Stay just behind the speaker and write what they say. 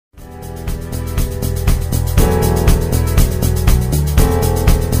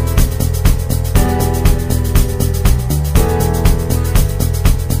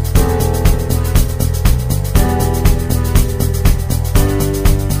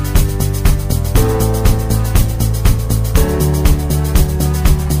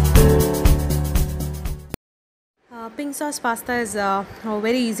pink sauce pasta is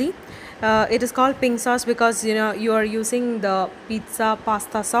very easy. It is called pink sauce because you are using the pizza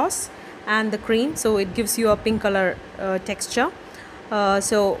pasta sauce and the cream, so it gives you a pink color texture.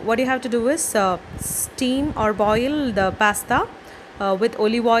 So what you have to do is steam or boil the pasta with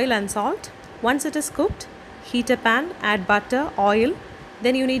olive oil and salt. Once it is cooked, heat a pan, add butter, oil.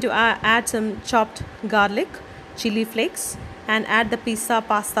 Then you need to add some chopped garlic, chili flakes, and add the pizza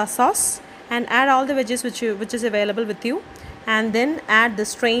pasta sauce, and add all the veggies which is available with you, and then add the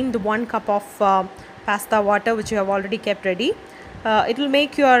strained 1 cup of pasta water which you have already kept ready. It will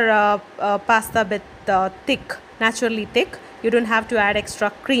make your pasta a bit thick, naturally thick. You don't have to add extra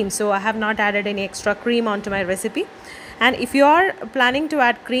cream, so I have not added any extra cream onto my recipe. And if you are planning to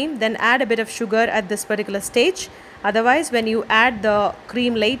add cream, then add a bit of sugar at this particular stage. Otherwise, when you add the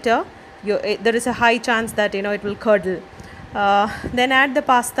cream later, there is a high chance that it will curdle. Then add the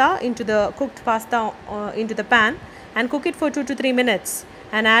pasta into the cooked pasta into the pan and cook it for 2 to 3 minutes,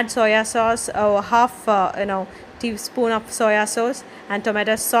 and add soya sauce, half teaspoon of soya sauce and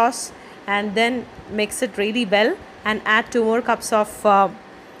tomato sauce, and then mix it really well and add 2 more cups of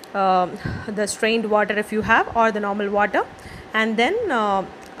the strained water if you have, or the normal water, and then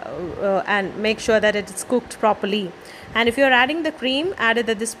and make sure that it is cooked properly. And if you are adding the cream, add it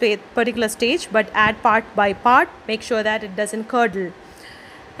at this particular stage, but add part by part. Make sure that it doesn't curdle.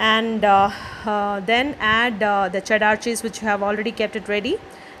 And then add the cheddar cheese which you have already kept it ready,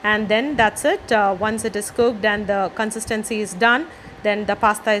 and then that's it. Once it is cooked and the consistency is done, then the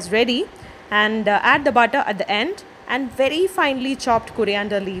pasta is ready. And add the butter at the end and very finely chopped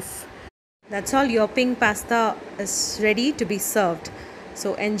coriander leaf. That's all. Your pink pasta is ready to be served.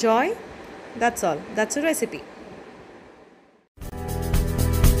 So enjoy. That's all. That's a recipe.